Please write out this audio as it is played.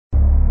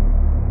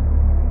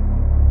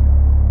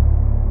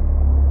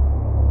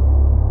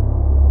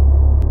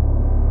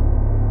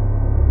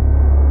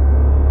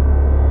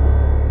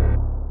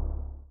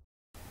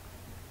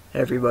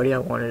Everybody, I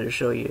wanted to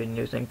show you a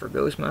new thing for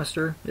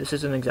Ghostmaster. This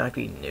isn't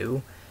exactly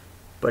new,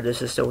 but this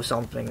is still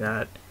something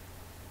that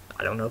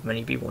I don't know if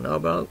many people know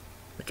about.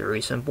 It's very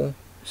simple.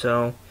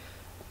 So,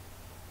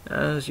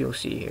 as you'll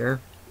see here,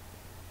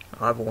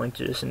 I'll have a link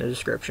to this in the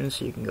description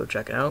so you can go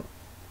check it out.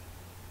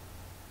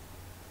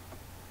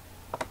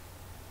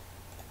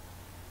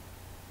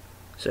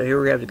 So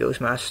here we have the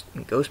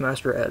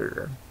Ghostmaster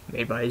editor,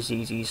 made by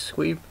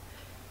Zzzzsleep,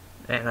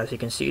 and as you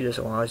can see, this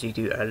allows you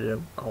to edit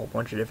a whole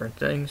bunch of different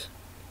things.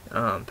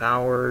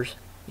 Powers,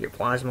 your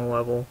plasma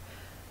level,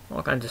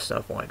 all kinds of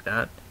stuff like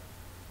that.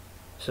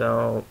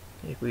 So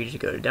if we just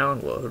go to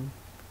download,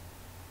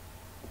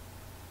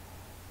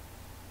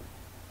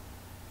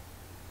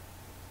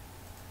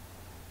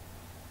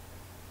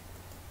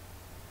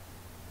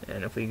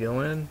 and if we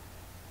go in,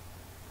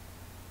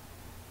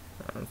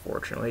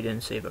 unfortunately it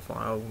didn't save a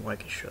file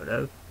like it should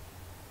have.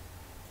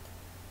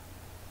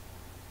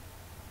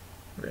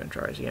 We're going to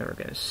try this again. We're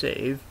going to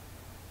save,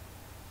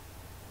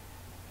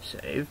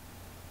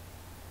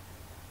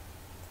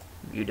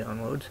 view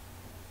downloads,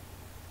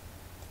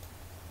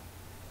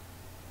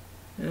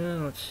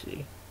 and let's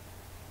see.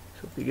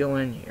 So if we go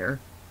in here,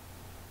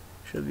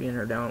 should be in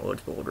our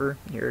downloads folder.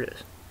 Here it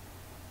is.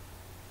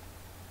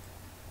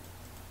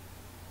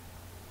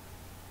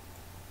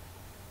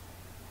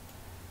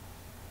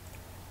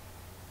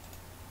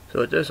 So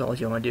with this, all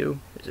you want to do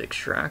is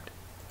extract.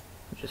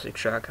 Just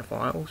extract the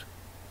files.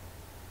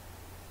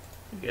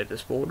 You get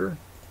this folder,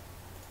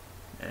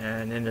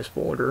 and in this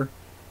folder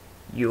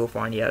you will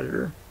find the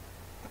editor.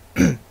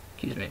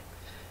 Excuse me.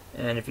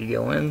 And if you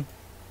go in,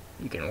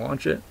 you can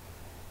launch it.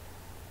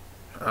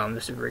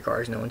 This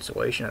requires no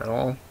installation at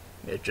all.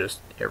 It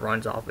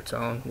runs off its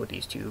own with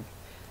these two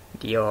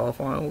DLL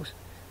files.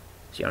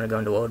 So you want to go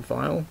into load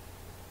file,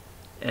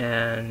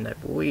 and I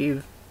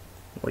believe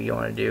what you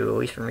want to do, at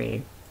least for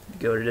me,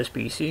 go to this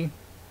PC,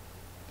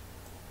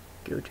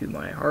 go to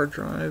my hard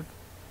drive,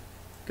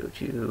 go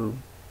to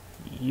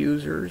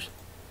users,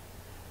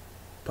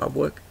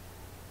 public,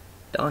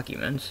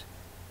 documents,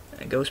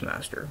 and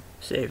Ghostmaster,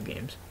 save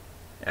games.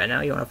 And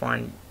now you want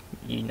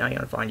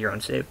to find your own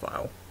save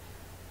file.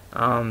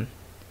 The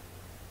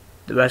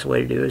best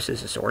way to do this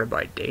is to sort it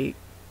by date.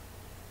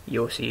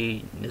 You'll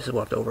see this is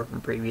left over from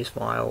previous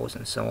files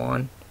and so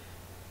on.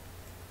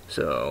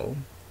 So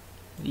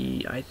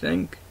I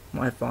think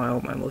my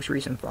most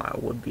recent file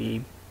would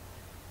be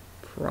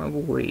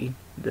probably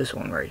this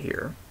one right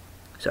here.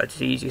 So that's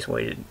the easiest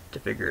way to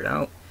figure it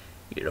out.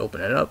 You'd open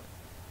it up,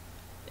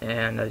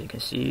 and as you can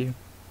see,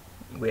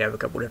 we have a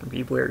couple different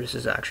people here. This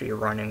is actually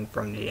running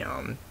from the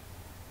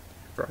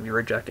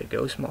rejected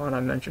ghost mod I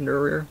mentioned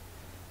earlier,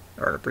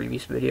 or in a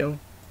previous video.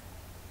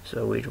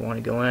 So we just want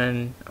to go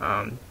in.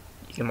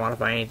 You can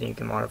modify anything. You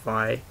can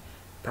modify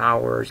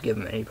powers, give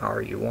them any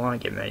power you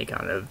want, give them any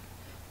kind of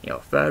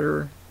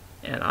feather.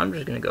 And I'm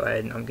just going to go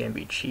ahead and I'm going to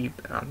be cheap.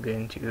 I'm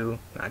going to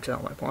max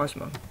out my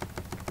plasma.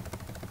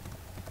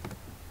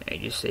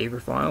 And you just save your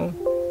file.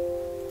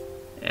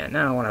 And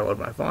now when I load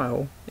my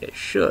file, I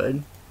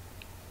should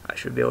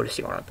be able to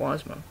see all my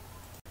plasma.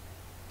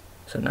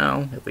 So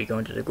now, if we go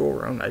into the goal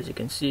room, as you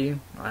can see,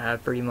 I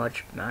have pretty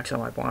much maxed out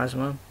my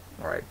plasma,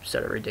 or I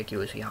set it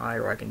ridiculously high,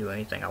 or I can do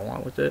anything I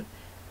want with it.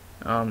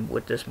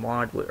 With this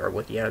mod, or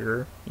with the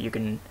editor, you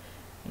can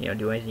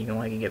do anything you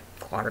want. You can get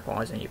Clotter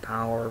Claws any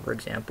power, for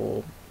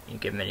example. You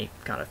give them any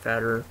kind of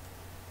feather.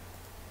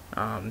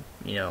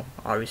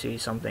 Obviously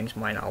some things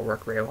might not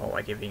work very well,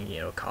 like giving,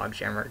 Cog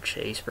Jammer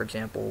Chase, for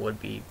example, would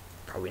be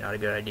probably not a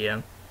good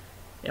idea.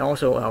 It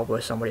also will help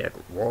with somebody like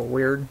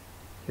Whirlweird,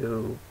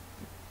 who,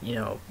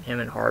 him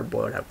and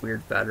Hardblood have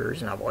weird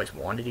feathers, and I've always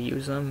wanted to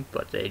use them,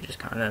 but they just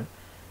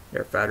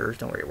their feathers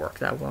don't really work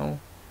that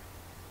well,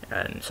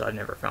 and so I've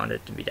never found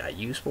it to be that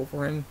useful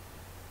for him.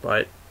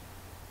 But,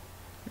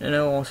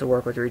 it'll also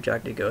work with the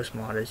Rejected Ghost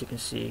mod. As you can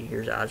see,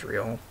 here's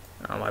Azrael.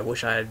 I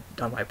wish I had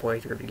done my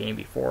playthrough of the game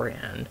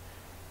beforehand,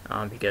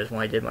 because when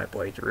I did my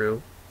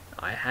playthrough,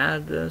 I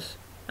had this.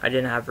 I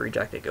didn't have a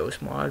Rejected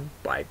Ghost mod,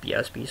 but I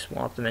BSB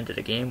swapped them into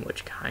the game,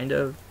 which kind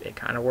of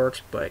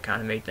works, but it kind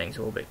of made things a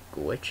little bit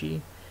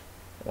glitchy.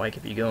 Like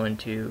if you go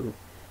into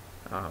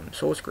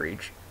Soul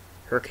Screech,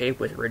 her cape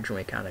was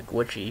originally kind of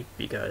glitchy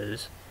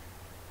because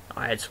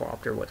I had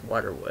swapped her with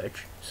Weather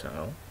Witch.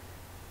 So,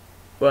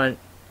 but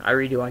I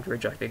really do like the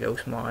Rejected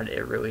Ghost mod.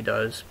 It really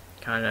does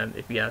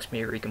if you ask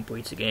me, it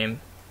recompletes the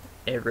game.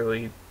 It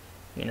really,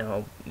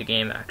 the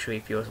game actually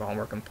feels a lot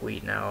more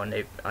complete now,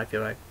 and I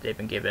feel like they've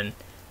been given,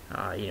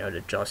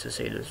 the justice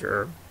they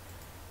deserve.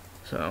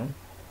 So,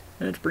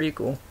 it's pretty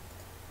cool.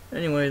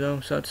 Anyway, though,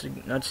 so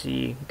that's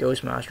the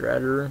Ghostmaster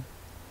editor.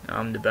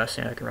 The best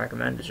thing I can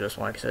recommend is just,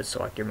 like I said,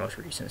 select your most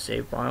recent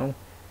save file,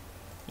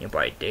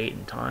 by date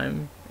and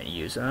time, and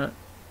use that,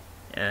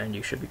 and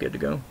you should be good to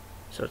go.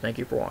 So, thank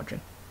you for watching.